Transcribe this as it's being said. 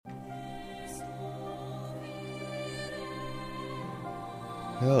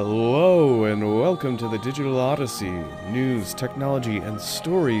Hello and welcome to the Digital Odyssey, news, technology, and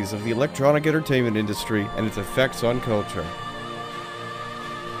stories of the electronic entertainment industry and its effects on culture.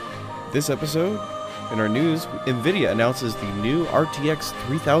 This episode, in our news, NVIDIA announces the new RTX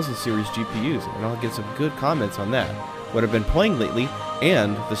 3000 series GPUs, and I'll get some good comments on that, what I've been playing lately,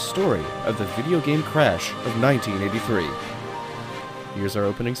 and the story of the video game crash of 1983. Here's our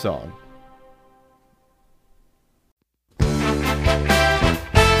opening song.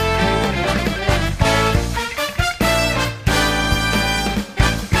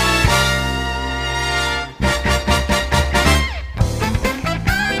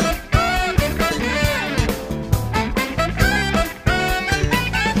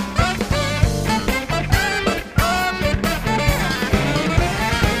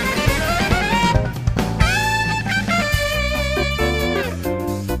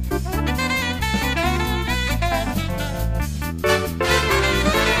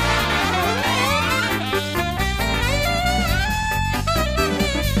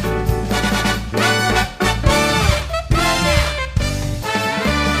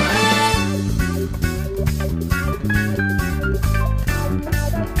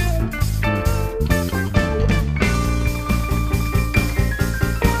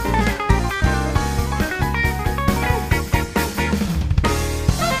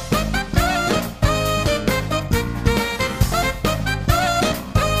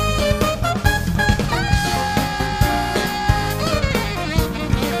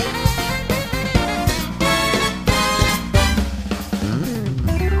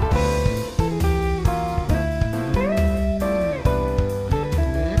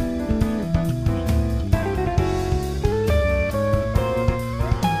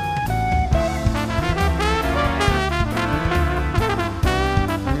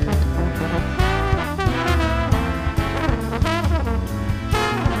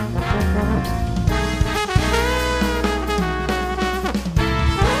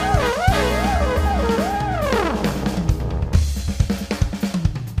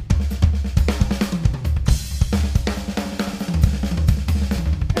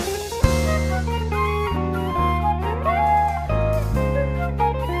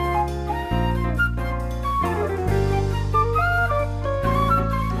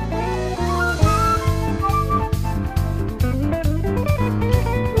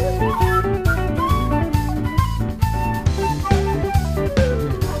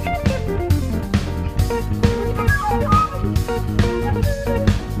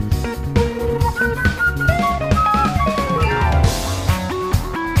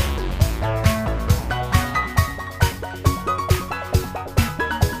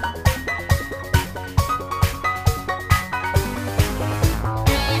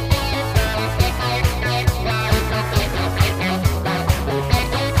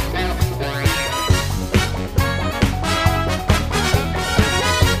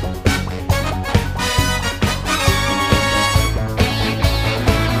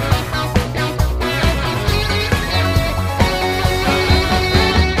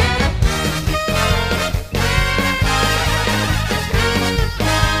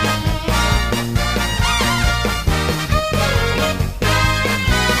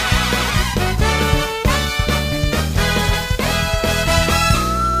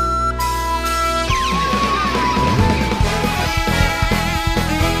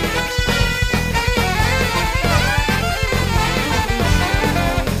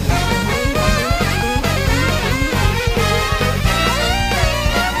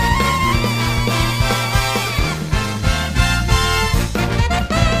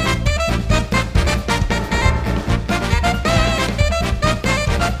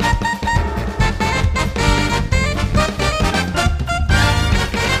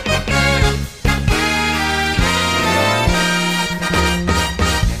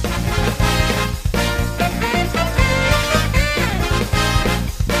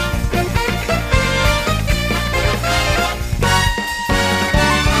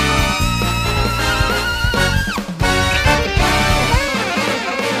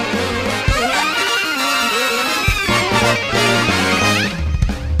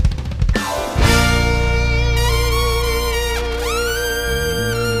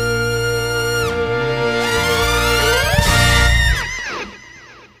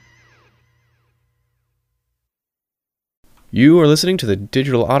 You are listening to the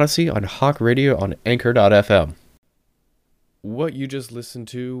Digital Odyssey on Hawk Radio on Anchor.fm. What you just listened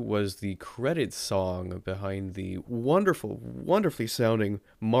to was the credits song behind the wonderfully sounding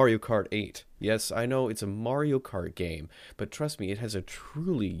Mario Kart 8. Yes, I know it's a Mario Kart game, but trust me, it has a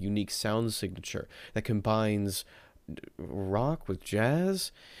truly unique sound signature that combines rock with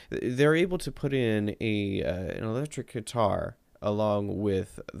jazz. They're able to put in an electric guitar along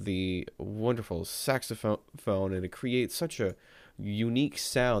with the wonderful saxophone, and it creates such a unique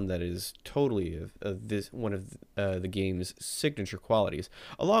sound that is totally this one of the game's signature qualities,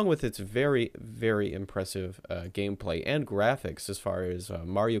 along with its very, very impressive gameplay and graphics as far as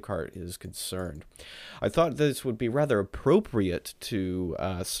Mario Kart is concerned. I thought this would be rather appropriate to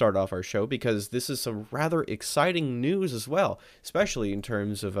start off our show because this is some rather exciting news as well, especially in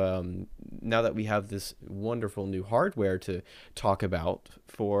terms of now that we have this wonderful new hardware to talk about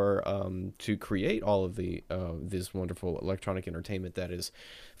for to create all of the this wonderful electronic entertainment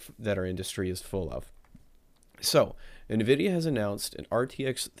that our industry is full of. So, NVIDIA has announced an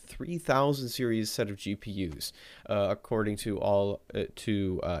RTX 3000 series set of GPUs, according to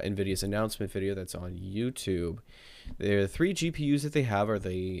NVIDIA's announcement video that's on YouTube. The three GPUs that they have are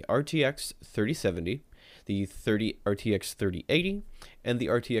the RTX 3070, the RTX 3080, and the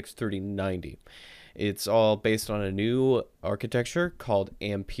RTX 3090. It's all based on a new architecture called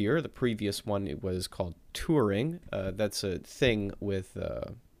Ampere. The previous one, it was called Turing. That's a thing with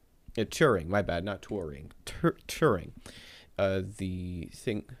Turing. My bad, not Turing. Turing. The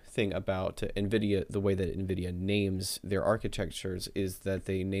thing about NVIDIA, the way that NVIDIA names their architectures is that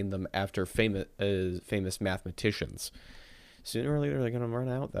they name them after famous mathematicians. Sooner or later, they're going to run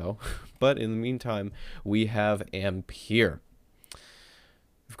out, though. But in the meantime, we have Ampere.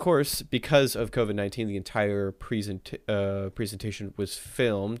 Of course, because of COVID-19, the entire presentation was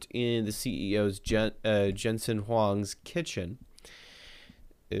filmed in the CEO's Jensen Huang's kitchen.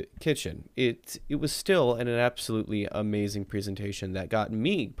 It was still an absolutely amazing presentation that got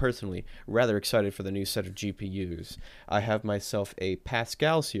me personally rather excited for the new set of GPUs. I have myself a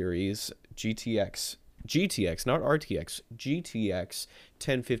Pascal series GTX, not RTX, GTX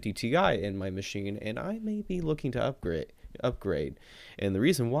 1050 Ti in my machine, and I may be looking to upgrade. And the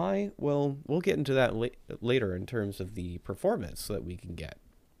reason why, well, we'll get into that later in terms of the performance that we can get.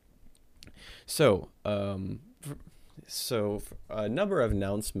 So a number of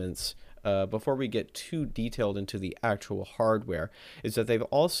announcements before we get too detailed into the actual hardware is that they've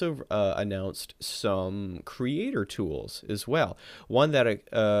also announced some creator tools as well. One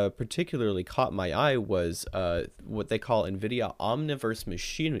that particularly caught my eye was what they call NVIDIA Omniverse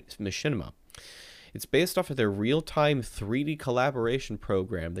Machinima. It's based off of their real-time 3D collaboration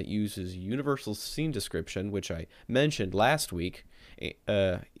program that uses universal scene description, which I mentioned last week,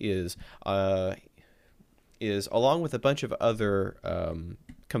 is along with a bunch of other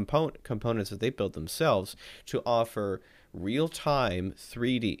components that they built themselves to offer real-time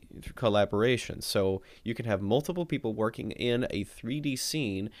 3D collaboration. So you can have multiple people working in a 3D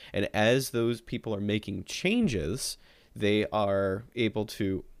scene, and as those people are making changes,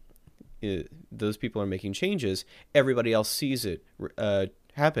 everybody else sees it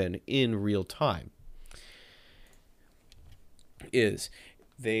happen in real time.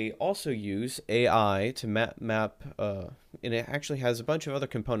 They also use AI to map and it actually has a bunch of other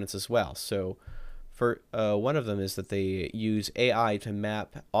components as well. So for one of them is that they use AI to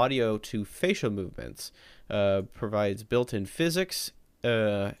map audio to facial movements, provides built-in physics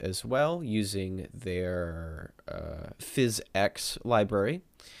as well using their PhysX library,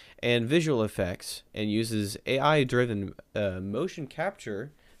 and visual effects, and uses AI-driven motion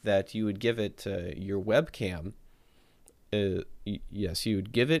capture that you would give it your webcam. Yes, you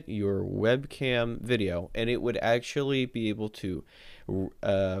would give it your webcam video, and it would actually be able to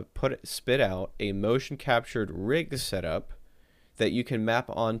spit out a motion captured rig setup that you can map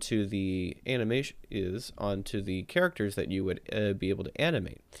onto the onto the characters that you would be able to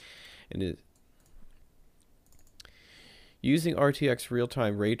animate. And using RTX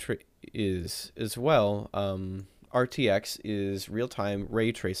real-time RTX is real-time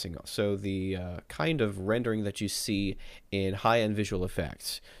ray tracing, so the kind of rendering that you see in high-end visual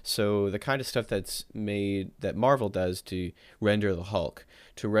effects. So the kind of stuff that Marvel does to render the Hulk,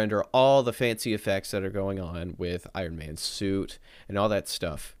 to render all the fancy effects that are going on with Iron Man's suit and all that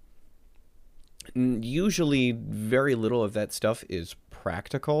stuff. Usually very little of that stuff is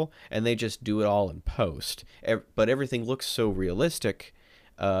practical, and they just do it all in post. But everything looks so realistic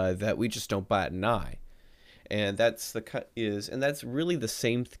that we just don't bat an eye. And that's really the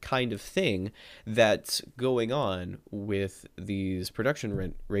same kind of thing that's going on with these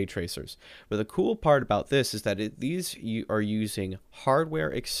production ray tracers. But the cool part about this is that these are using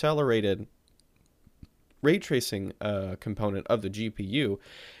hardware accelerated ray tracing component of the GPU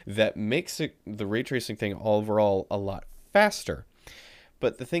that makes the ray tracing thing overall a lot faster.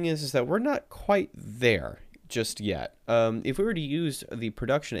 But the thing is that we're not quite there just yet. If we were to use the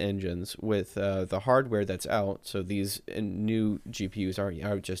production engines with the hardware that's out, so these new GPUs aren't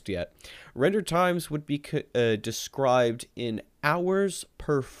out just yet, render times would be described in hours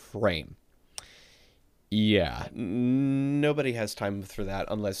per frame. Yeah, nobody has time for that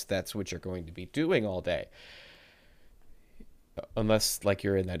unless that's what you're going to be doing all day. Unless, like,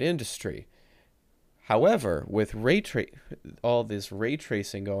 you're in that industry. However, with all this ray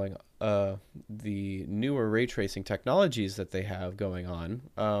tracing going, the newer ray tracing technologies that they have going on,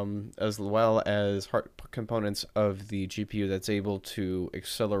 as well as hard components of the GPU that's able to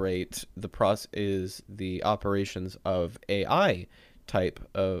accelerate the operations of AI type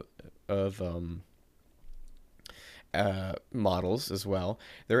of models as well,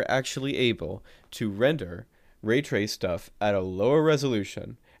 they're actually able to render ray trace stuff at a lower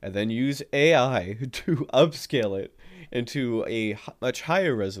resolution and then use AI to upscale it into a much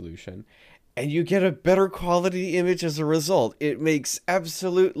higher resolution, and you get a better quality image as a result. It makes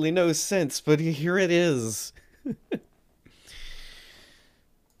absolutely no sense, but here it is.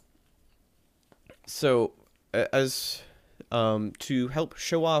 So, as to help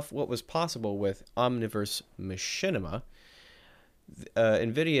show off what was possible with Omniverse Machinima,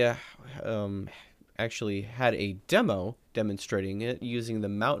 NVIDIA actually had a demo demonstrating it using the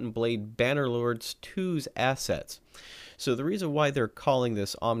Mountain Blade Bannerlords 2's assets. So the reason why they're calling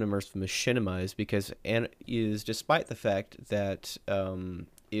this Omniverse Machinima is despite the fact that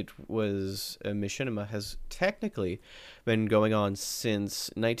Machinima has technically been going on since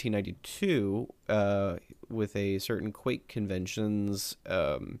 1992 with a certain Quake conventions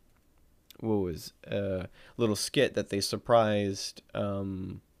little skit that they surprised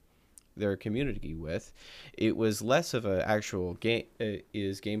their community with. It was less of an actual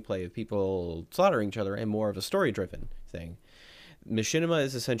gameplay of people slaughtering each other and more of a story-driven thing. Machinima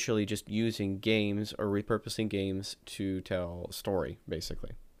is essentially just using games or repurposing games to tell a story,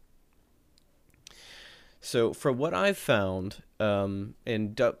 basically. So, from what I've found, and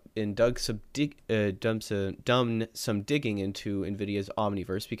done some digging into NVIDIA's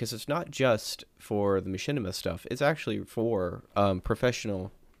Omniverse, because it's not just for the Machinima stuff, it's actually for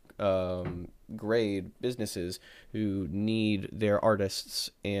professional grade businesses who need their artists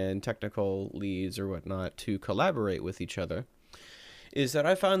and technical leads or whatnot to collaborate with each other, is that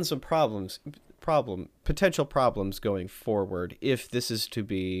I found some potential problems going forward if this is to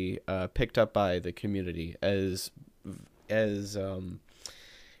be picked up by the community as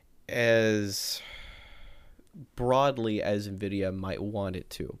broadly as NVIDIA might want it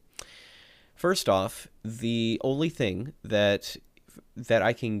to. First off, the only thing that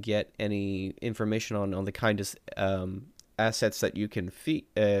I can get any information on the kind of assets that you can feed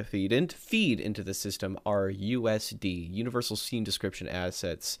into the system are USD, Universal Scene Description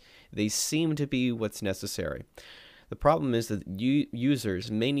assets. They seem to be what's necessary. The problem is that users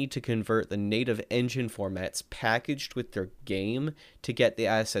may need to convert the native engine formats packaged with their game to get the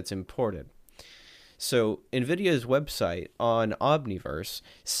assets imported. So NVIDIA's website on Omniverse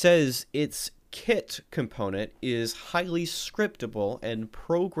says its kit component is highly scriptable and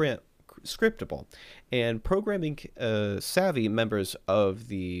programming savvy members of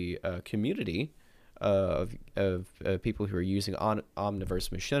the community of people who are using Omniverse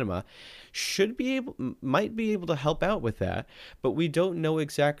Machinima might be able to help out with that, but we don't know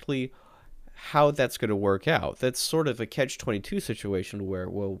exactly how that's going to work out. That's sort of a catch-22 situation where,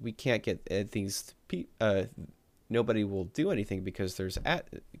 well, we can't get things. Nobody will do anything because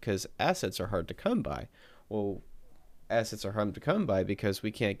because assets are hard to come by. Well, assets are hard to come by because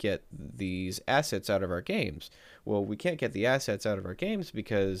we can't get these assets out of our games. Well, we can't get the assets out of our games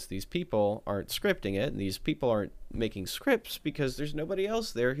because these people aren't scripting it, and these people aren't making scripts because there's nobody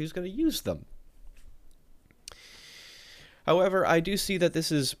else there who's going to use them. However, I do see that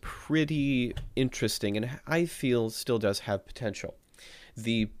this is pretty interesting, and I feel still does have potential.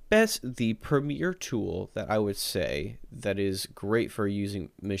 The premier tool that I would say that is great for using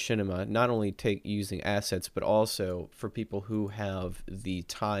Machinima, not only using assets, but also for people who have the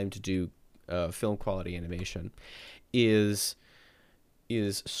time to do film quality animation, is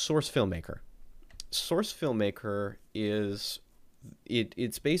Source Filmmaker. Source Filmmaker is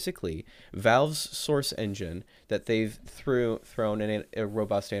it's basically Valve's source engine that they've thrown a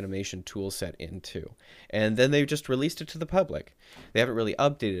robust animation tool set into, and then they've just released it to the public. They haven't really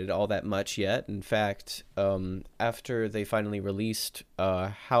updated it all that much yet. In fact, after they finally released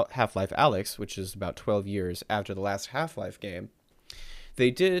Half-Life Alyx, which is about 12 years after the last Half-Life game, They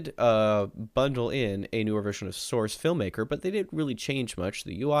did bundle in a newer version of Source Filmmaker, but they didn't really change much.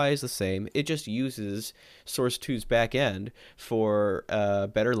 The UI is the same. It just uses Source 2's backend for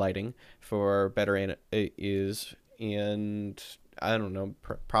better lighting, for better and I don't know,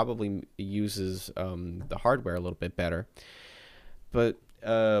 probably uses the hardware a little bit better. But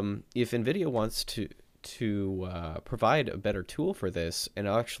if NVIDIA wants to provide a better tool for this, and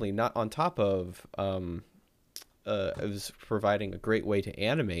actually not on top of is providing a great way to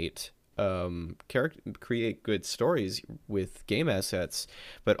animate, create good stories with game assets,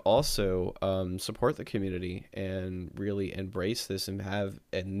 but also support the community and really embrace this and have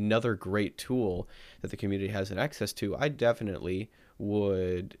another great tool that the community has access to, I definitely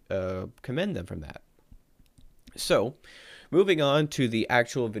would commend them from that. So, moving on to the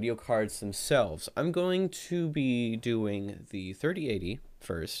actual video cards themselves, I'm going to be doing the 3080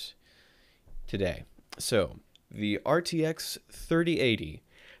 first today. So, the RTX 3080,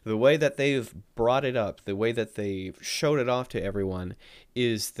 the way that they've brought it up, the way that they've showed it off to everyone,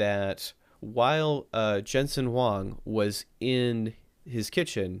 is that while Jensen Huang was in his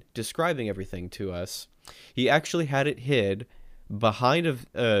kitchen describing everything to us, he actually had it hid behind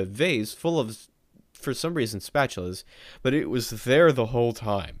a vase full of, for some reason, spatulas, but it was there the whole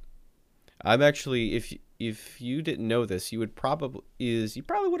time. I'm actually, if you didn't know this, you probably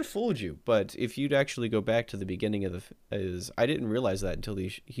would have fooled you. But if you'd actually go back to the beginning of I didn't realize that until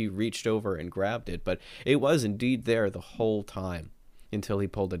he reached over and grabbed it, but it was indeed there the whole time until he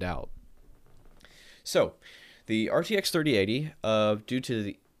pulled it out. So, the RTX 3080, due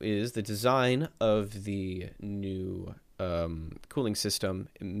to the design of the new cooling system,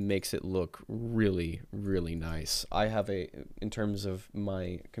 makes it look really, really nice. I have in terms of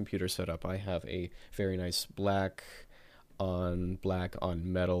my computer setup, I have a very nice black on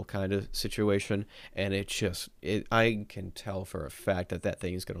metal kind of situation, and I can tell for a fact that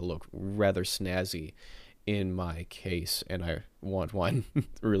thing is going to look rather snazzy in my case, and I want one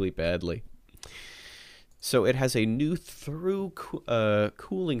really badly. So it has a new through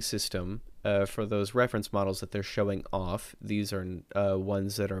cooling system for those reference models that they're showing off. These are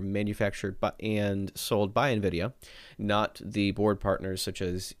ones that are manufactured and sold by NVIDIA, not the board partners such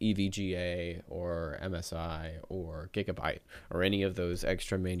as EVGA or MSI or Gigabyte or any of those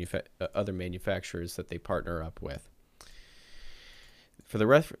extra other manufacturers that they partner up with. For the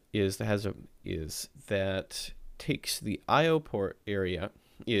that takes the I/O port area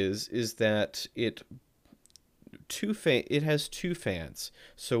is that it has two fans.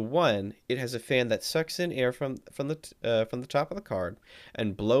 So one, it has a fan that sucks in air from the top of the card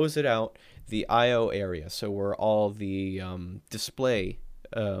and blows it out the I/O area, so where all the display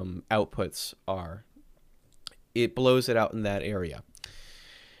outputs are. It blows it out in that area.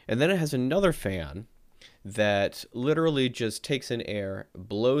 And then it has another fan that literally just takes in air,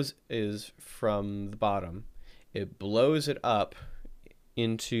 is from the bottom. It blows it up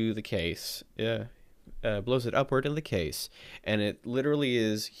into the case. Blows it upward in the case, and it literally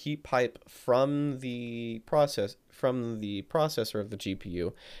is heat pipe from the processor of the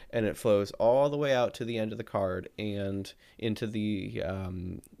GPU, and it flows all the way out to the end of the card and into the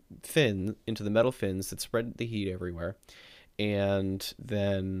metal fins that spread the heat everywhere, and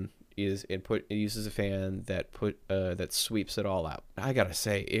then it uses a fan that sweeps it all out. I gotta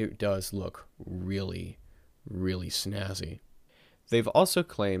say, it does look really, really snazzy. They've also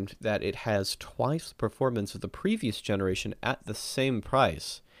claimed that it has twice the performance of the previous generation at the same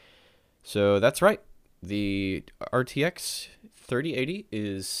price. So that's right. The RTX 3080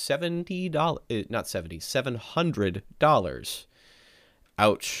 is $700.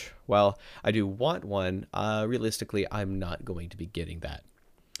 Ouch. Well, I do want one. Realistically, I'm not going to be getting that.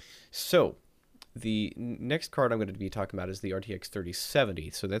 So, the next card I'm going to be talking about is the RTX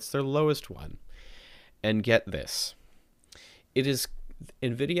 3070. So that's their lowest one. And get this.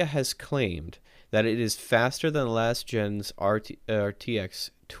 NVIDIA has claimed that it is faster than last gen's RTX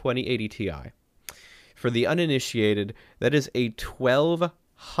 2080 Ti. For the uninitiated, that is a $1,200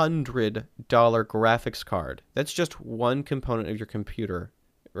 graphics card. That's just one component of your computer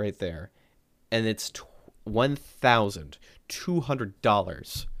right there. And it's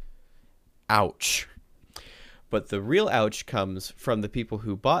 $1,200. Ouch. But the real ouch comes from the people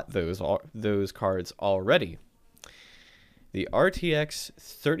who bought those cards already. The RTX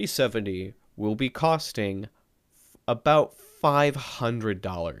 3070 will be costing about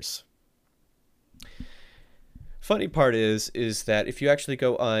 $500. Funny part is that if you actually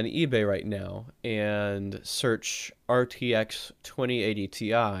go on eBay right now and search RTX 2080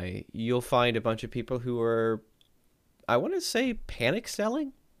 Ti, you'll find a bunch of people who are, I want to say, panic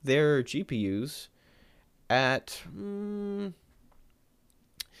selling their GPUs at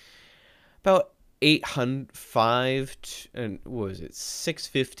about 805 and what was it,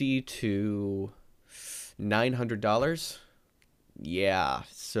 650 to $900. Yeah,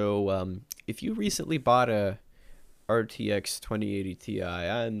 so if you recently bought a RTX 2080 Ti,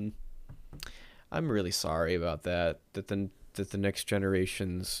 I'm really sorry about that. That the next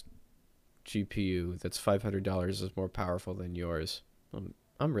generation's GPU that's $500 is more powerful than yours.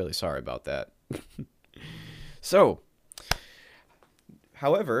 I'm really sorry about that. So,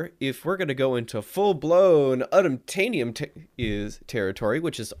 however, if we're going to go into full-blown unobtainium territory,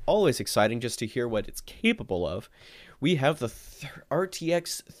 which is always exciting just to hear what it's capable of, we have the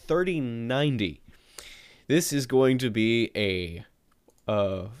RTX 3090. This is going to be a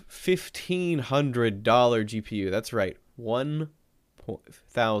 $1,500 GPU. That's right,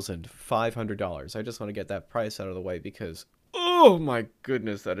 $1,500. I just want to get that price out of the way because, oh my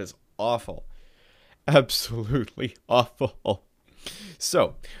goodness, that is awful. Absolutely awful.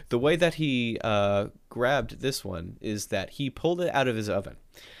 So, the way that he grabbed this one is that he pulled it out of his oven.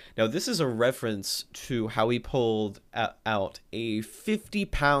 Now, this is a reference to how he pulled out a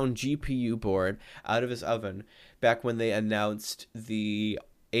 50-pound GPU board out of his oven back when they announced the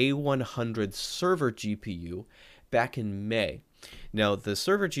A100 server GPU back in May. Now, the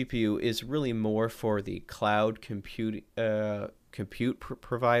server GPU is really more for the cloud compute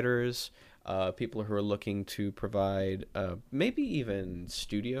providers, people who are looking to provide maybe even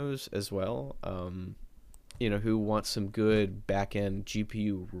studios as well, who want some good back-end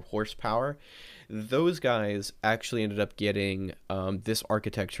GPU horsepower. Those guys actually ended up getting this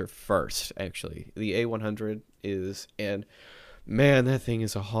architecture first, actually. The A100 is, and man, that thing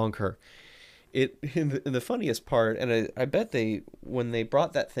is a honker. In the funniest part, and I bet when they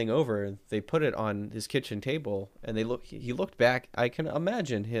brought that thing over, they put it on his kitchen table, and he looked back. I can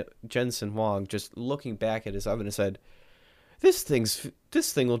imagine Jensen Huang just looking back at his oven and said, This thing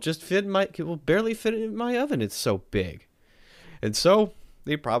will just it will barely fit in my oven. It's so big. And so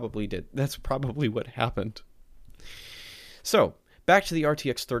they probably did. That's probably what happened. So back to the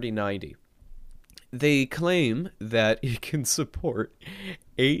RTX 3090. They claim that it can support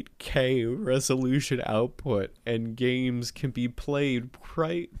 8K resolution output, and games can be played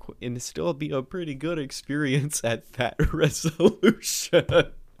and still be a pretty good experience at that resolution.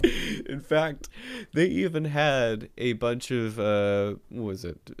 In fact, they even had a bunch of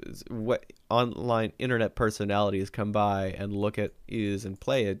online internet personalities come by and look at and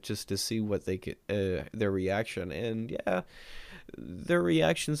play it just to see what they could their reaction. And yeah, their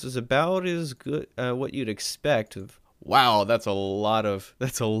reactions is about as good what you'd expect of. Wow, that's a lot of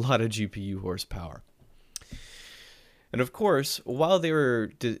GPU horsepower. And of course, while they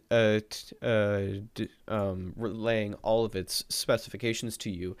were relaying all of its specifications to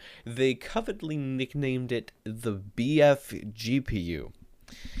you, they covetedly nicknamed it the BF GPU.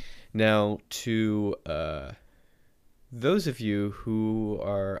 Now, to those of you who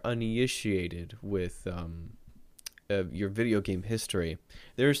are uninitiated with your video game history,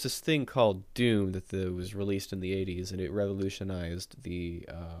 there's this thing called Doom that was released in the 80s, and it revolutionized the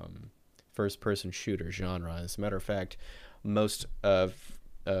first-person shooter genre. As a matter of fact, most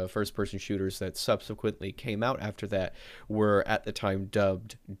first-person shooters that subsequently came out after that were at the time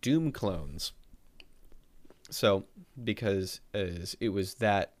dubbed Doom clones. So, because it was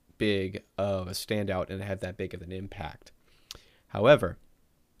that big of a standout and had that big of an impact. However,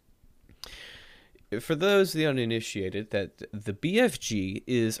 for those the uninitiated, that the BFG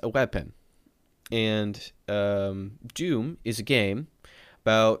is a weapon, and Doom is a game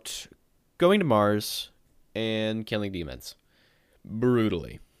about going to Mars and killing demons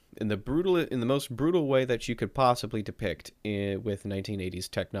brutally, in the most brutal way that you could possibly depict with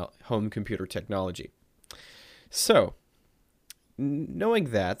 1980s home computer technology. So,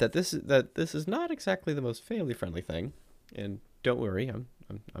 knowing that this is not exactly the most family friendly thing, and don't worry, I'm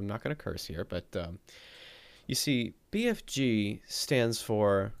not going to curse here, but you see, BFG stands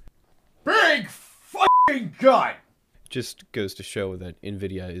for Big Fucking Gun. Just goes to show that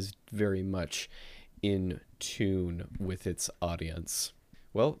NVIDIA is very much in tune with its audience.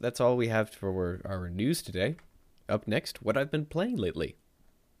 Well, that's all we have for our news today. Up next, what I've been playing lately.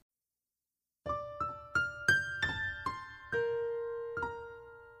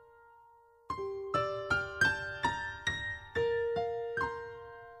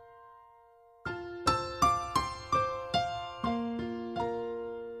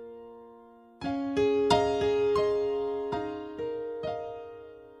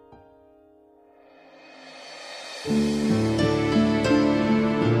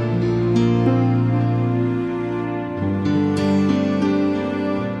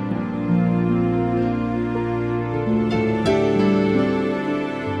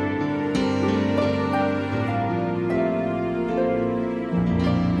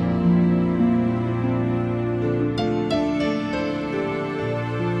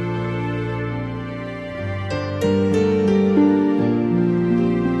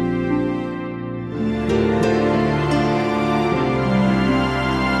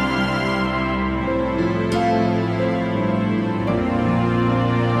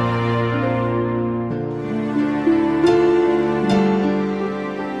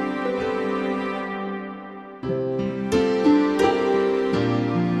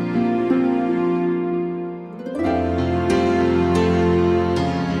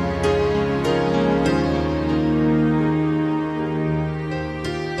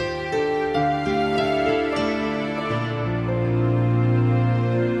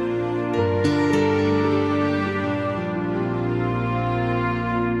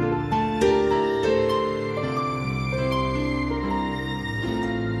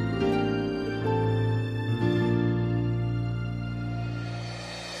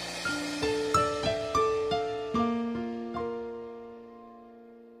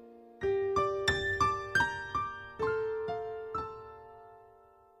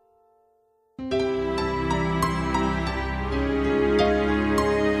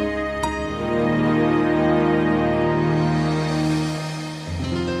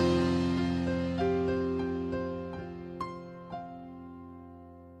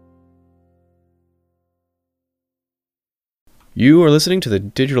 You are listening to the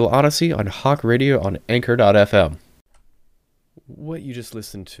Digital Odyssey on Hawk Radio on Anchor.fm. What you just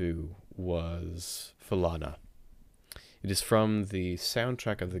listened to was Falana. It is from the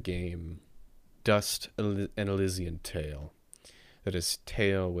soundtrack of the game Dust and Elysian Tale. That is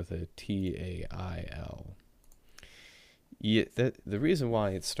Tale with a Tail. Yeah, the reason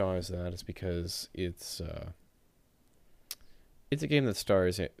why it stars that is because it's a game that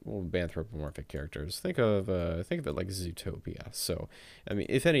stars anthropomorphic characters. Think of it like Zootopia. So, I mean,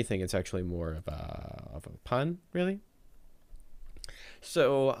 if anything, it's actually more of a pun, really.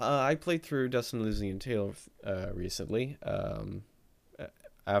 So, I played through Dust and Elysian Tale recently,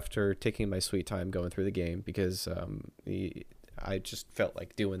 after taking my sweet time going through the game because I just felt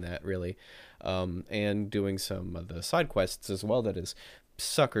like doing that really, and doing some of the side quests as well. That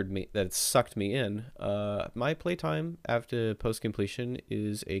sucked me in. My playtime after post completion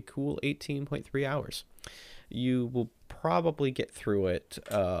is a cool 18.3 hours. You will probably get through it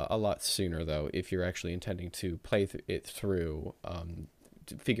a lot sooner though if you're actually intending to play it through,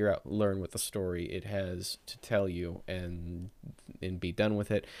 to figure out, learn what the story it has to tell you, and be done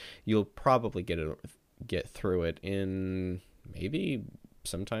with it. You'll probably get through it in maybe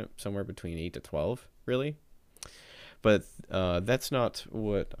sometime somewhere between 8 to 12, really. But that's not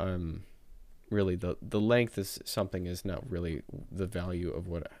what I'm really, the length is not really the value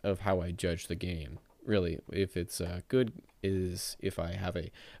of how I judge the game. Really, if it's good, is if I have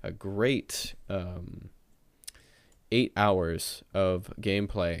a great 8 hours of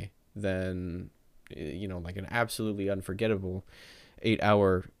gameplay, then like an absolutely unforgettable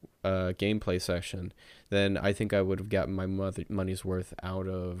 8-hour gameplay session, then I think I would have gotten my money's worth out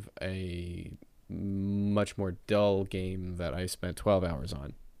of a much more dull game that I spent 12 hours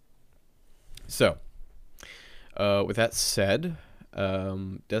on. So, with that said,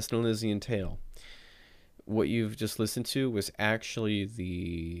 Dust and Elysian Tale. What you've just listened to was actually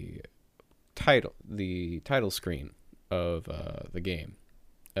the title screen of the game.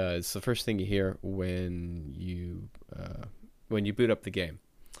 It's the first thing you hear when you boot up the game.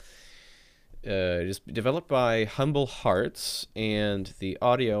 It is developed by Humble Hearts, and the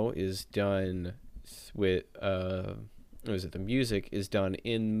audio is done with the music is done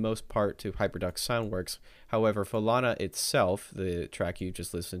in most part to Hyperduck Soundworks. However, Falana itself, the track you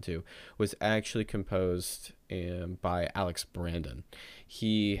just listened to, was actually composed by Alex Brandon.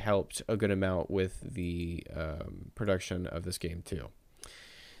 He helped a good amount with the production of this game too.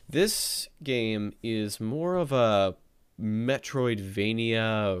 This game is more of a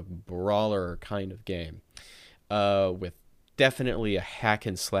Metroidvania brawler kind of game, with definitely a hack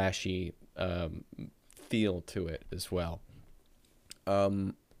and slashy feel to it as well.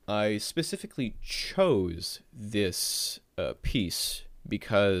 I specifically chose this piece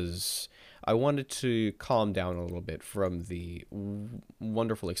because I wanted to calm down a little bit from the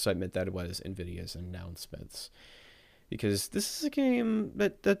wonderful excitement that was NVIDIA's announcements. Because this is a game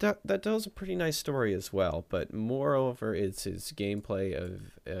that tells a pretty nice story as well, but moreover, it's gameplay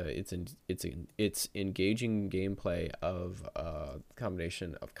of it's engaging gameplay of a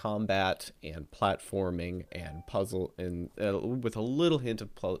combination of combat and platforming and puzzle, and with a little hint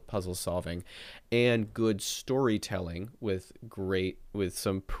of puzzle solving, and good storytelling with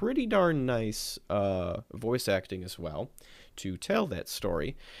some pretty darn nice voice acting as well to tell that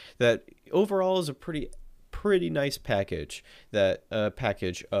story. That overall is a pretty nice package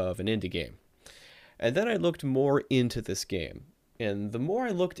of an indie game. And then I looked more into this game, and the more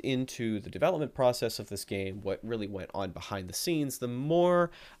I looked into the development process of this game, what really went on behind the scenes, the more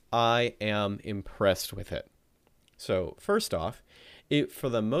I am impressed with it. So first off, it for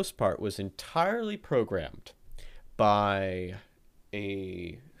the most part was entirely programmed by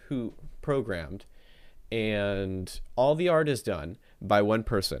who programmed, and all the art is done by one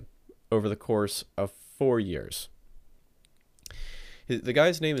person over the course of 4 years. The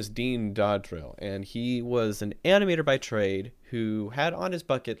guy's name is Dean Dodrill, and he was an animator by trade who had on his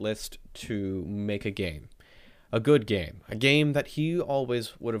bucket list to make a game. A good game. A game that he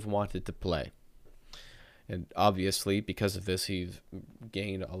always would have wanted to play. And obviously, because of this, he's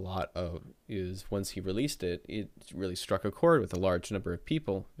gained a lot of... Once he released it, it really struck a chord with a large number of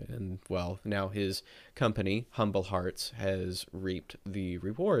people. And, well, now his company, Humble Hearts, has reaped the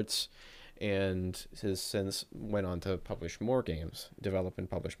rewards, and has since went on to develop and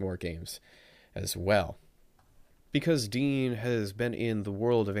publish more games as well. Because Dean has been in the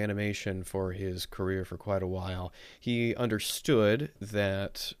world of animation for his career for quite a while, he understood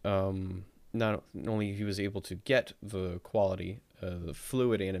that not only he was able to get the quality, the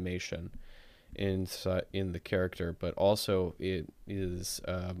fluid animation in the character, but also it is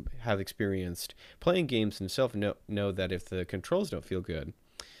have experienced playing games himself, know that if the controls don't feel good,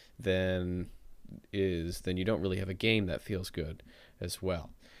 then then you don't really have a game that feels good as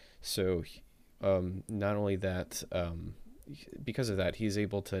well. So not only that, because of that, he's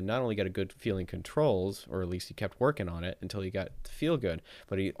able to not only get a good feeling controls, or at least he kept working on it until he got to feel good,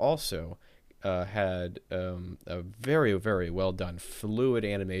 but he also had a very, very well done fluid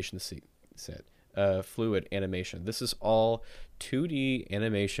animation set. Fluid animation. This is all 2D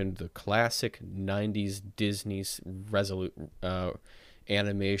animation, the classic 90s Disney resolute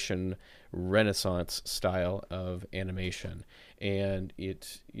animation renaissance style of animation, and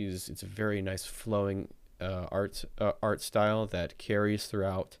it's a very nice flowing art style that carries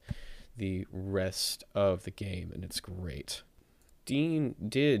throughout the rest of the game, and it's great. Dean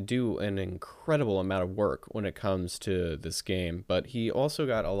did do an incredible amount of work when it comes to this game, but he also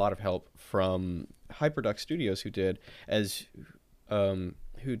got a lot of help from Hyperduck Studios, who did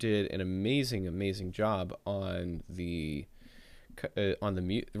an amazing job on the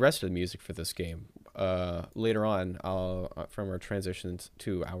rest of the music for this game. Later on, from our transitions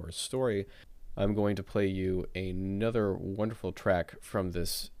to our story, I'm going to play you another wonderful track from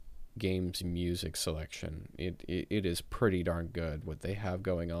this game's music selection. It is pretty darn good what they have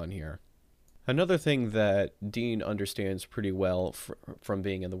going on here. Another thing that Dean understands pretty well from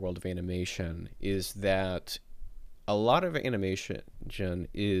being in the world of animation is that a lot of animation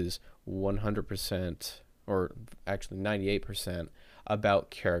is 100%, or actually 98%, about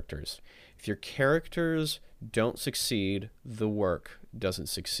characters. If your characters don't succeed, the work doesn't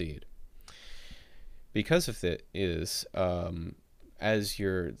succeed. Because of it is, as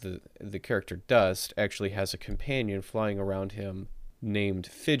the character Dust actually has a companion flying around him named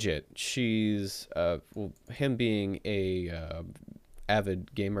Fidget. She's him being a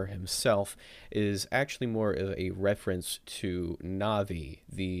avid gamer himself, is actually more of a reference to Navi,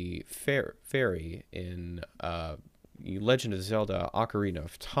 the fairy in Legend of Zelda: Ocarina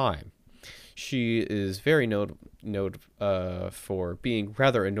of Time. She is very known for being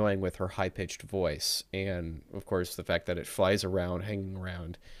rather annoying with her high-pitched voice, and of course the fact that it flies around, hanging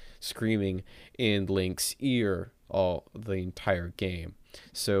around, screaming in Link's ear all the entire game.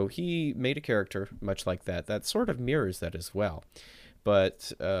 So he made a character much like that sort of mirrors that as well.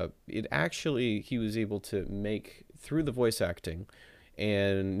 But he was able to make, through the voice acting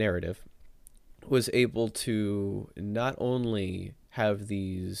and narrative, was able to not only have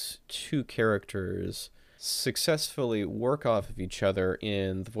these two characters successfully work off of each other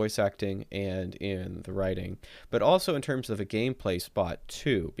in the voice acting and in the writing, but also in terms of a gameplay spot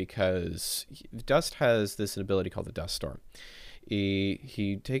too, because Dust has this ability called the Dust Storm.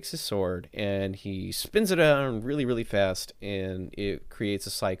 He takes his sword and he spins it around really fast, and it creates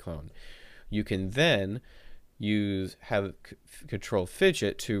a cyclone. You can then control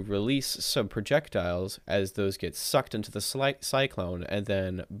Fidget to release some projectiles as those get sucked into the cyclone, and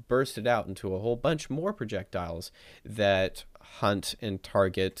then burst it out into a whole bunch more projectiles that hunt and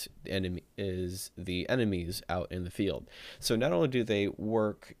target the enemies out in the field. So not only do they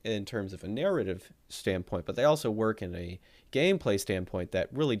work in terms of a narrative standpoint, but they also work in a gameplay standpoint that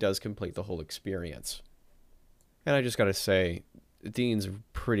really does complete the whole experience. And I just gotta say, Dean's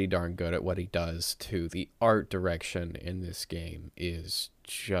pretty darn good at what he does too. The art direction in this game is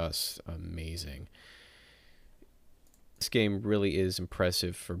just amazing. This game really is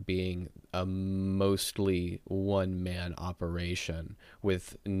impressive for being a mostly one-man operation,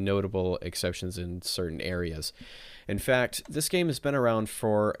 with notable exceptions in certain areas. In fact, this game has been around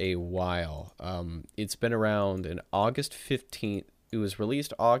for a while. It's been around in August 15th. It was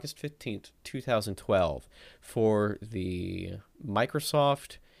released August 15th, 2012 for the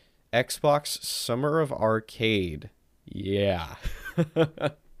Microsoft Xbox Summer of Arcade. Yeah.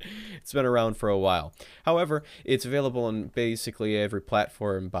 It's been around for a while. However, it's available on basically every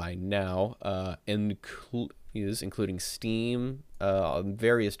platform by now, including Steam,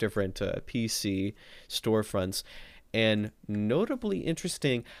 various different PC storefronts, and notably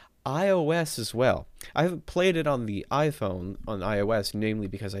interesting, iOS as well. I haven't played it on the iPhone, on iOS, namely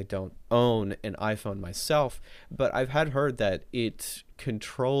because I don't own an iPhone myself, but I've heard that it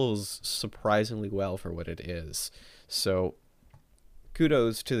controls surprisingly well for what it is. So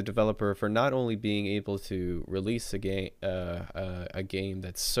kudos to the developer for not only being able to release a game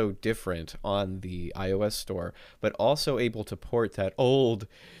that's so different on the iOS store, but also able to port that old,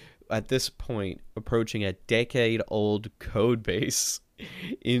 at this point approaching a decade-old code base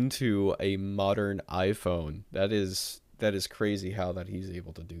into a modern iPhone. That is crazy how that he's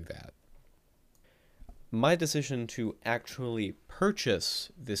able to do that. My decision to actually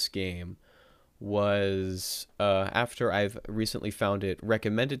purchase this game was after I've recently found it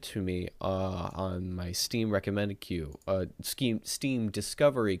recommended to me on my Steam recommended queue, Steam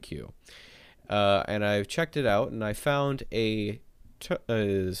discovery queue, and I've checked it out, and I found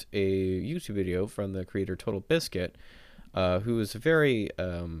is a YouTube video from the creator Total Biscuit, who is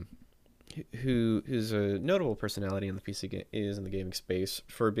who's a notable personality in the is in the gaming space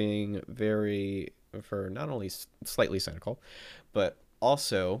for being for not only slightly cynical, but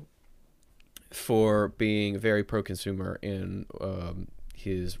also for being very pro-consumer in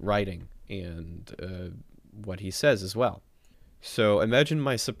his writing and what he says as well. So imagine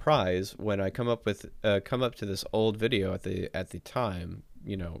my surprise when I come up to this old video at the time,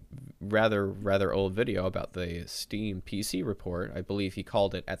 rather old video about the Steam PC report. I believe he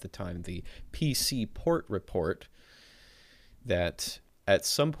called it at the time the PC port report. That at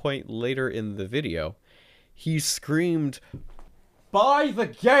some point later in the video, he screamed, "Buy the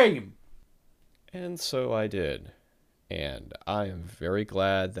game!" And so I did. And I am very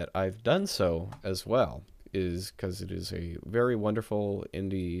glad that I've done so as well, is because it is a very wonderful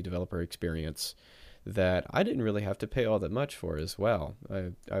indie developer experience that I didn't really have to pay all that much for as well.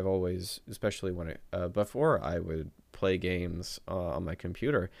 I've always, especially when before I would play games on my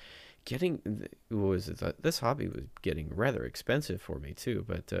computer, this hobby was getting rather expensive for me too.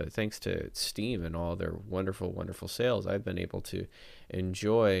 But thanks to Steam and all their wonderful sales, I've been able to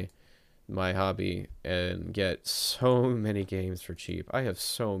enjoy my hobby and get so many games for cheap. I have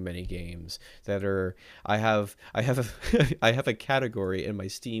so many games that are I have I have a category in my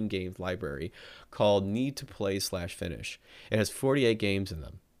Steam games library called Need to Play / Finish. It has 48 games in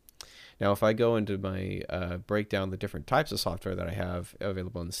them. Now, if I go into my break down the different types of software that I have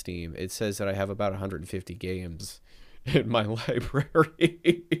available on Steam, it says that I have about 150 games in my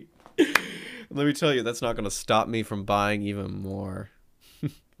library. Let me tell you, that's not going to stop me from buying even more.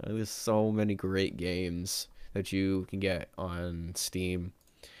 There's so many great games that you can get on Steam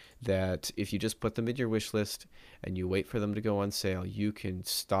that if you just put them in your wish list and you wait for them to go on sale, you can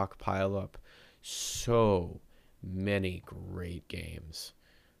stockpile up so many great games.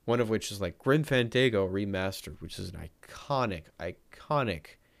 One of which is like Grim Fandango Remastered, which is an iconic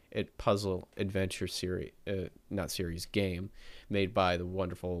puzzle adventure game made by the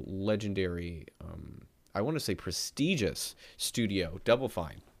wonderful, legendary, I want to say prestigious studio Double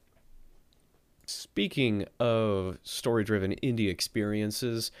Fine. Speaking of story-driven indie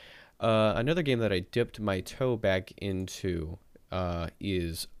experiences, another game that I dipped my toe back into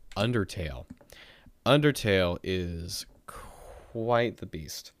is Undertale. Undertale is quite the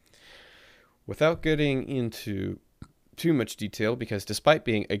beast. Without getting into too much detail, because despite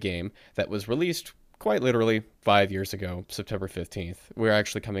being a game that was released quite literally 5 years ago, September 15th, we're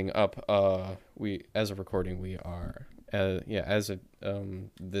actually coming up, as of recording, we are,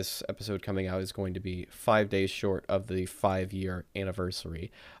 this episode coming out is going to be 5 days short of the 5-year anniversary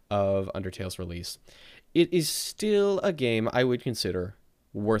of Undertale's release. It is still a game I would consider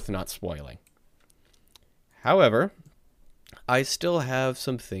worth not spoiling. However, I still have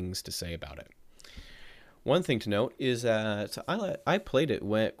some things to say about it. One thing to note is that I played it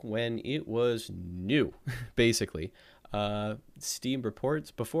when it was new, basically. Steam reports,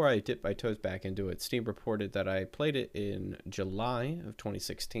 before I dipped my toes back into it, Steam reported that I played it in July of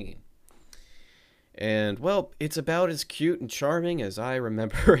 2016. And, well, it's about as cute and charming as I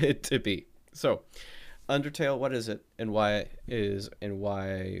remember it to be. So, Undertale, what is it, and why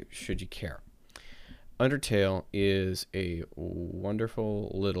should you care? Undertale is a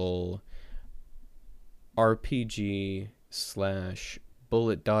wonderful little RPG /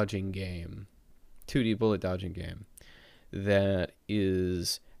 bullet dodging game, 2D bullet dodging game that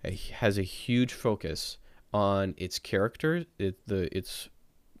has a huge focus on its characters, its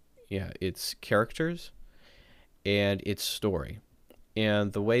characters and its story,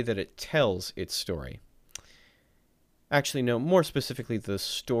 and the way that it tells its story. Actually, no, more specifically, the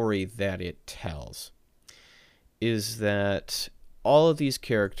story that it tells is that all of these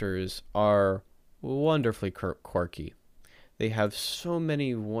characters are wonderfully quirky. They have so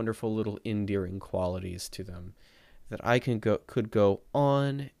many wonderful little endearing qualities to them that I could go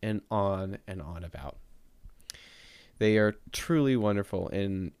on and on and on about. They are truly wonderful,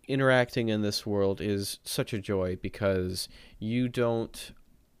 and interacting in this world is such a joy because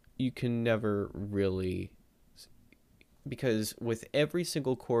because with every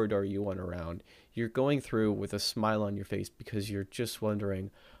single corridor you went around, you're going through with a smile on your face because you're just wondering,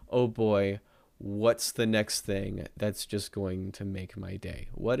 oh boy, what's the next thing that's just going to make my day?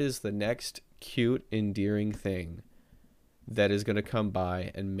 What is the next cute, endearing thing that is going to come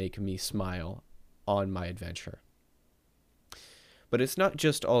by and make me smile on my adventure? But it's not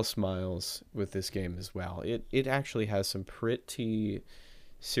just all smiles with this game as well. It actually has some pretty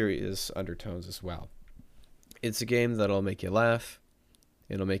serious undertones as well. It's a game that'll make you laugh.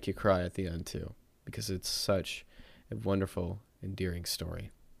 It'll make you cry at the end too, because it's such a wonderful, endearing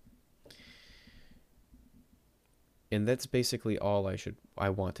story. And that's basically all I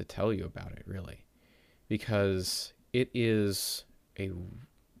want to tell you about it, really, because it's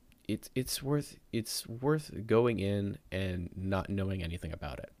worth going in and not knowing anything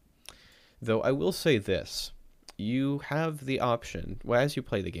about it. Though I will say this, you have the option, well, as you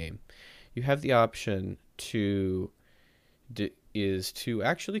play the game, you have the option to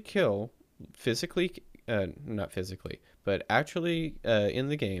actually kill physically, not physically, but actually in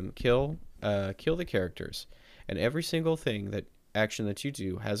the game kill the characters, and every single action that you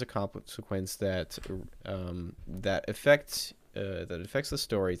do has a consequence that affects the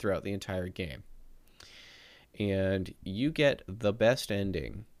story throughout the entire game. And you get the best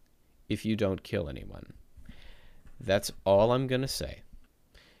ending if you don't kill anyone. That's all I'm going to say.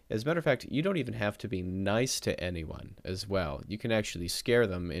 As a matter of fact, you don't even have to be nice to anyone as well. You can actually scare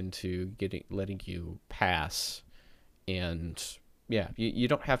them into letting you pass. And yeah, you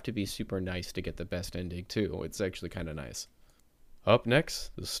don't have to be super nice to get the best ending too. It's actually kind of nice. Up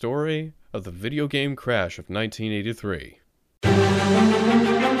next, the story of the video game crash of 1983.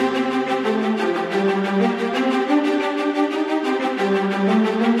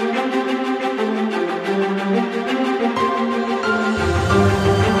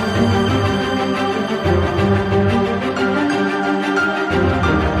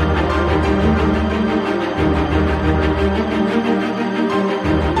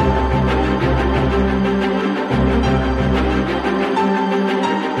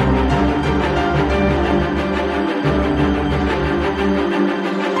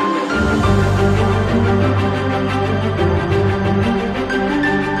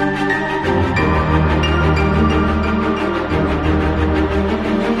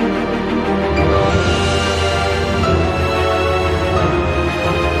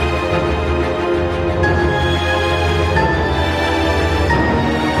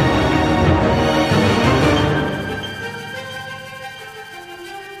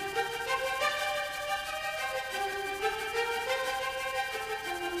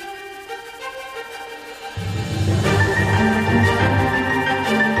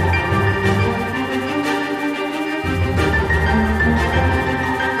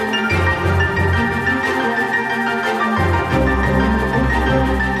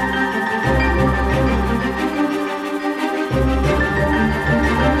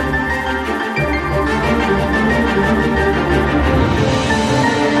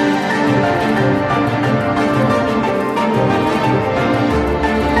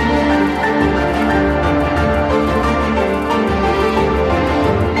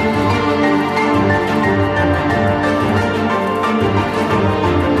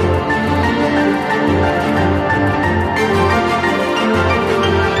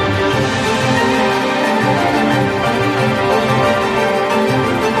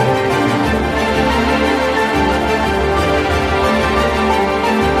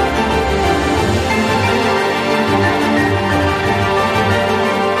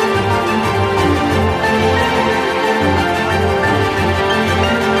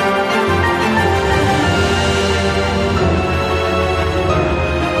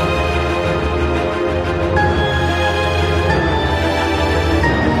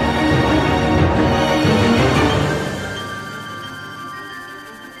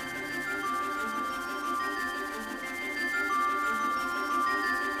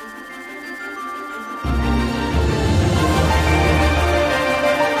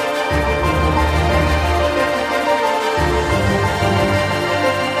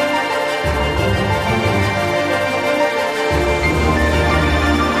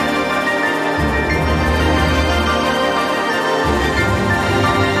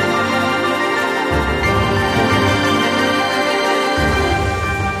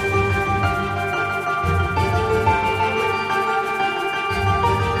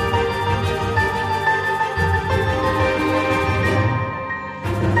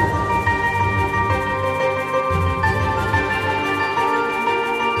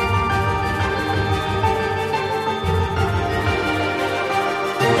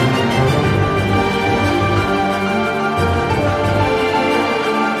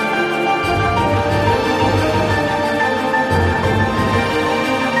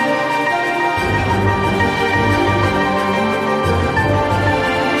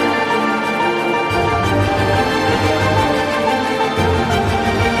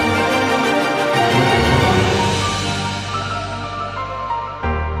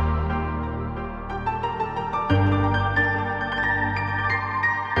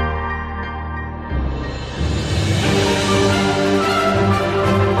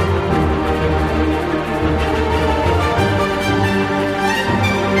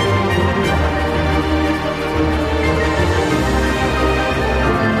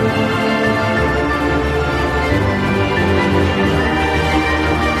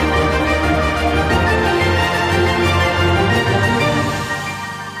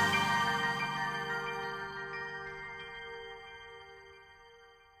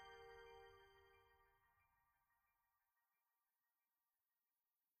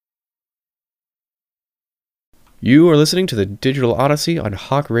 You are listening to the Digital Odyssey on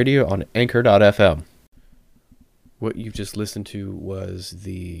Hawk Radio on Anchor.fm. What you've just listened to was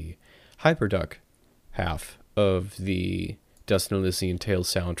the Hyperduck half of the Dust and Elysian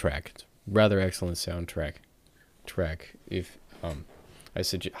Tales soundtrack. Rather excellent soundtrack. If I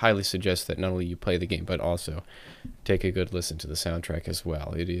highly suggest that not only you play the game, but also take a good listen to the soundtrack as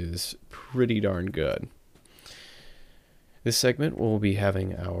well. It is pretty darn good. This segment will be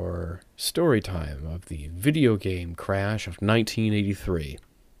having our story time of the video game crash of 1983.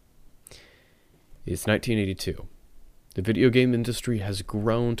 It's 1982. The video game industry has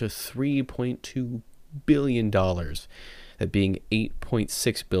grown to $3.2 billion, that being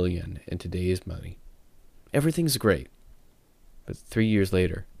 $8.6 billion in today's money. Everything's great, but 3 years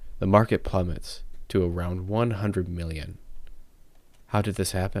later, the market plummets to around 100 million. How did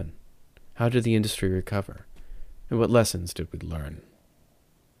this happen? How did the industry recover? And what lessons did we learn?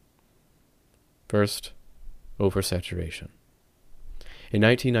 First, oversaturation. In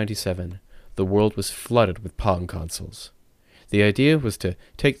 1997, the world was flooded with Pong consoles. The idea was to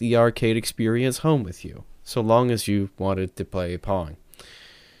take the arcade experience home with you, so long as you wanted to play Pong.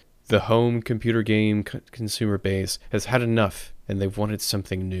 The home computer game consumer base has had enough, and they've wanted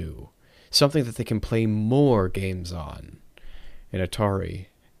something new, something that they can play more games on. And Atari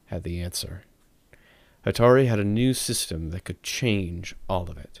had the answer. Atari had a new system that could change all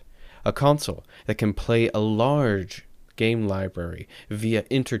of it. A console that can play a large game library via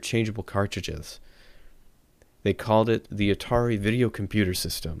interchangeable cartridges. They called it the Atari Video Computer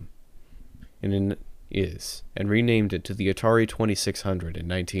System, and renamed it to the Atari 2600 in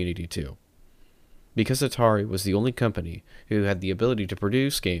 1982. Because Atari was the only company who had the ability to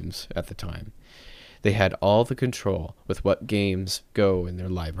produce games at the time, they had all the control with what games go in their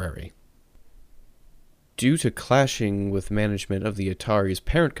library. Due to clashing with management of the Atari's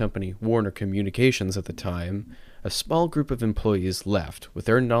parent company, Warner Communications at the time, a small group of employees left with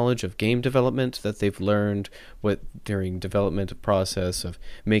their knowledge of game development that they've learned during development process of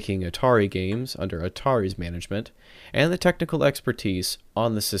making Atari games under Atari's management, and the technical expertise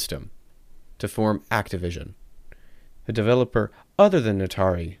on the system to form Activision, a developer other than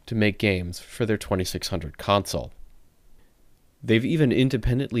Atari to make games for their 2600 console. They've even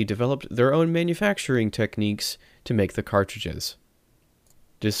independently developed their own manufacturing techniques to make the cartridges.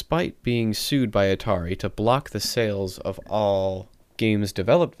 Despite being sued by Atari to block the sales of all games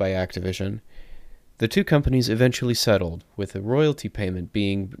developed by Activision, the two companies eventually settled, with a royalty payment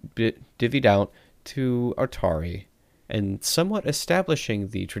being divvied out to Atari, and somewhat establishing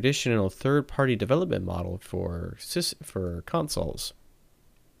the traditional third-party development model for consoles.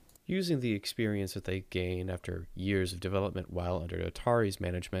 Using the experience that they gained after years of development while under Atari's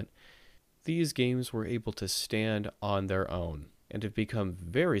management, these games were able to stand on their own and have become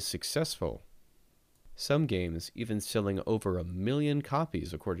very successful. Some games even selling over 1 million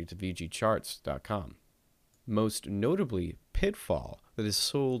copies according to VGCharts.com. Most notably, Pitfall, that has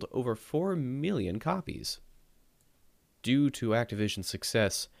sold over 4 million copies. Due to Activision's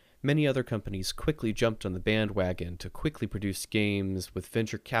success, many other companies quickly jumped on the bandwagon to quickly produce games with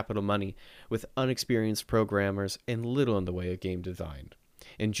venture capital money, with unexperienced programmers, and little in the way of game design.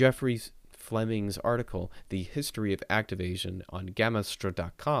 In Jeffrey Fleming's article, The History of Activision, on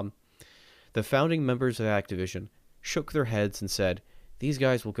Gamastra.com, the founding members of Activision shook their heads and said, "These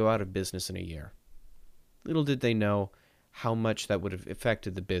guys will go out of business in a year." Little did they know how much that would have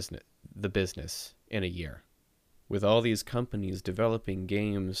affected the business in a year. With all these companies developing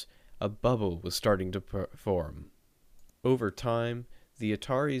games, a bubble was starting to form. Over time, the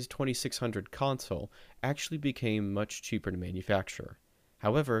Atari's 2600 console actually became much cheaper to manufacture.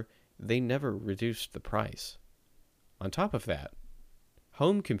 However, they never reduced the price. On top of that,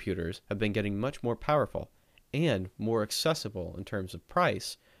 home computers have been getting much more powerful and more accessible in terms of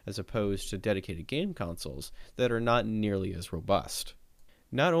price, as opposed to dedicated game consoles that are not nearly as robust.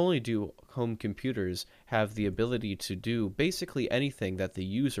 Not only do home computers have the ability to do basically anything that the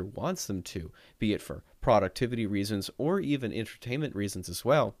user wants them to, be it for productivity reasons or even entertainment reasons as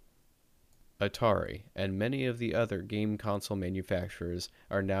well, Atari and many of the other game console manufacturers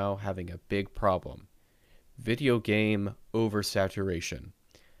are now having a big problem. Video game oversaturation.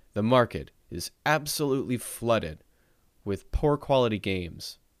 The market is absolutely flooded with poor quality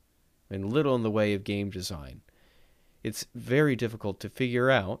games and little in the way of game design. It's very difficult to figure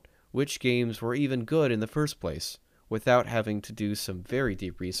out which games were even good in the first place without having to do some very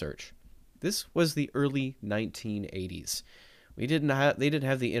deep research. This was the early 1980s. They didn't have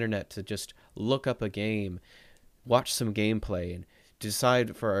the internet to just look up a game, watch some gameplay, and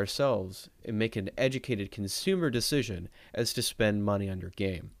decide for ourselves and make an educated consumer decision as to spend money on your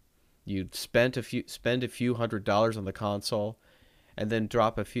game. You'd spend a few $100s on the console, and then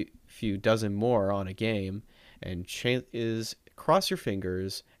drop a few dozen more on a game, and cross your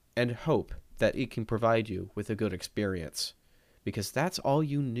fingers and hope that it can provide you with a good experience, because that's all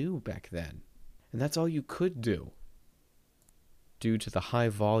you knew back then, and that's all you could do. Due to the high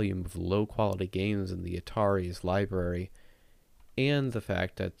volume of low-quality games in the Atari's library, and the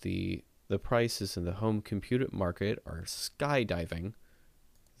fact that the prices in the home computer market are skydiving,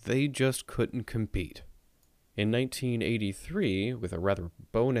 they just couldn't compete. In 1983, with a rather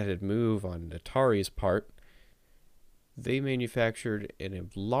boneheaded move on Atari's part, they manufactured a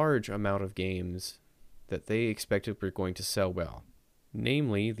large amount of games that they expected were going to sell well.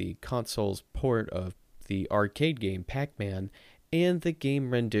 Namely, the console's port of the arcade game Pac-Man and the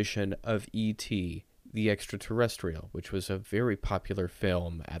game rendition of E.T., the Extraterrestrial, which was a very popular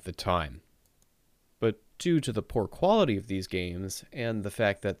film at the time. But due to the poor quality of these games and the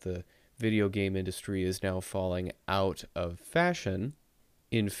fact that the video game industry is now falling out of fashion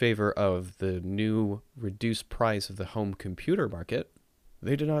in favor of the new reduced price of the home computer market,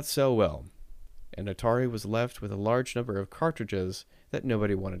 they did not sell well, and Atari was left with a large number of cartridges that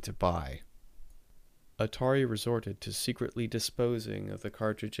nobody wanted to buy. Atari resorted to secretly disposing of the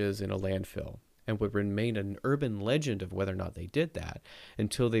cartridges in a landfill, and would remain an urban legend of whether or not they did that,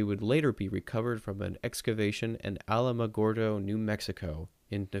 until they would later be recovered from an excavation in Alamogordo, New Mexico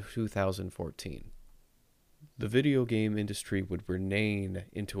in 2014. The video game industry would remain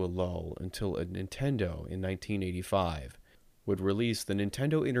into a lull until a Nintendo in 1985 would release the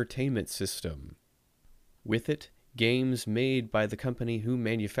Nintendo Entertainment System. With it, games made by the company who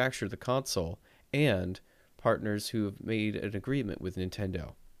manufactured the console and partners who have made an agreement with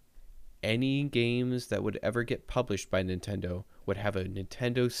Nintendo. Any games that would ever get published by Nintendo would have a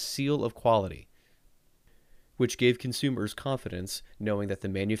Nintendo seal of quality, which gave consumers confidence knowing that the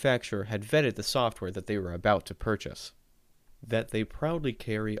manufacturer had vetted the software that they were about to purchase, that they proudly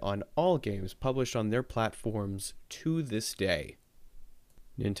carry on all games published on their platforms to this day.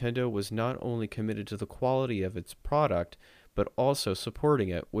 Nintendo was not only committed to the quality of its product, but also supporting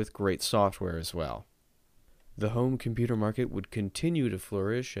it with great software as well. The home computer market would continue to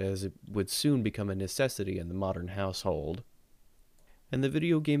flourish as it would soon become a necessity in the modern household, and the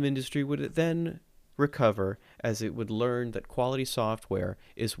video game industry would then recover as it would learn that quality software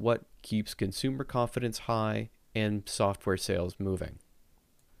is what keeps consumer confidence high and software sales moving.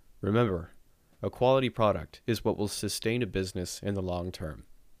 Remember, a quality product is what will sustain a business in the long term.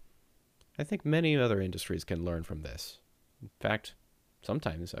 I think many other industries can learn from this. In fact,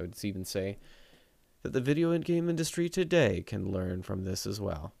 sometimes I would even say that the video game industry today can learn from this as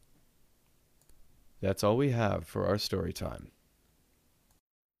well. That's all we have for our story time.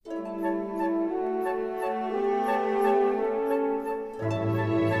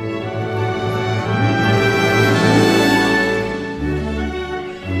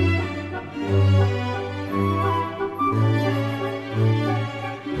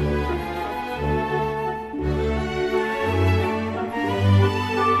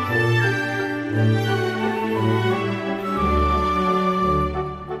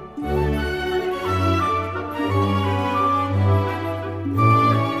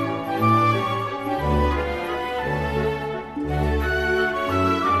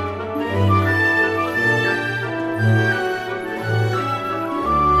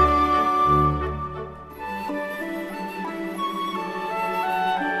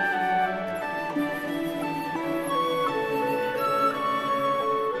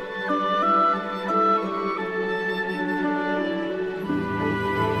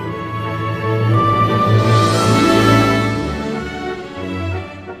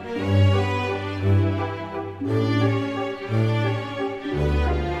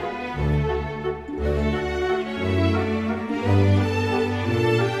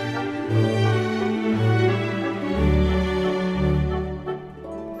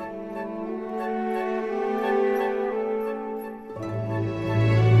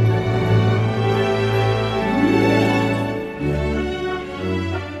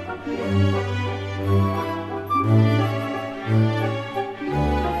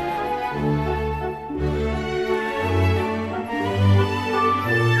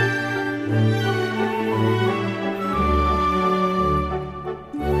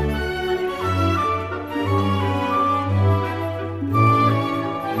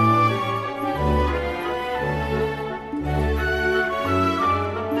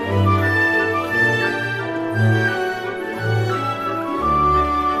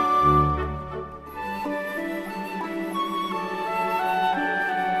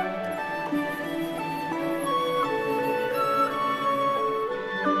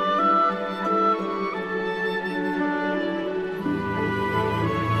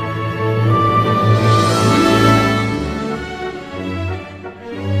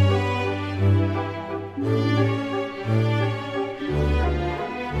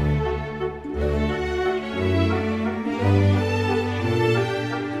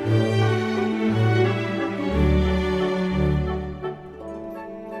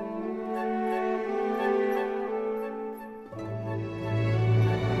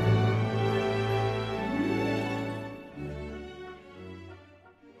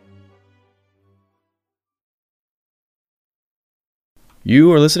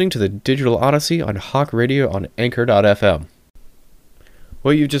 You are listening to the Digital Odyssey on Hawk Radio on Anchor.fm.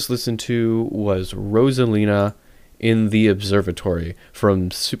 What you just listened to was Rosalina in the Observatory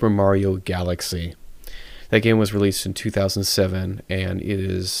from Super Mario Galaxy. That game was released in 2007, and it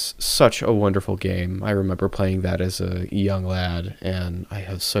is such a wonderful game. I remember playing that as a young lad, and I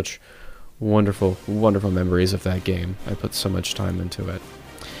have such wonderful, wonderful memories of that game. I put so much time into it.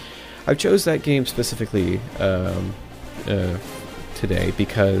 I chose that game specifically today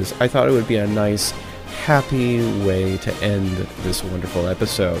because I thought it would be a nice, happy way to end this wonderful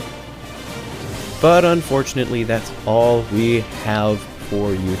episode. But unfortunately, that's all we have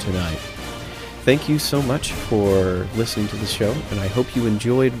for you tonight. Thank you so much for listening to the show, and I hope you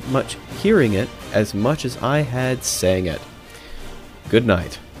enjoyed much hearing it as much as I had saying it. Good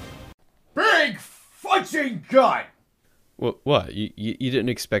night. Big fudging gun! What? You didn't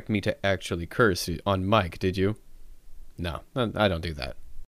expect me to actually curse on mic, did you? No, I don't do that.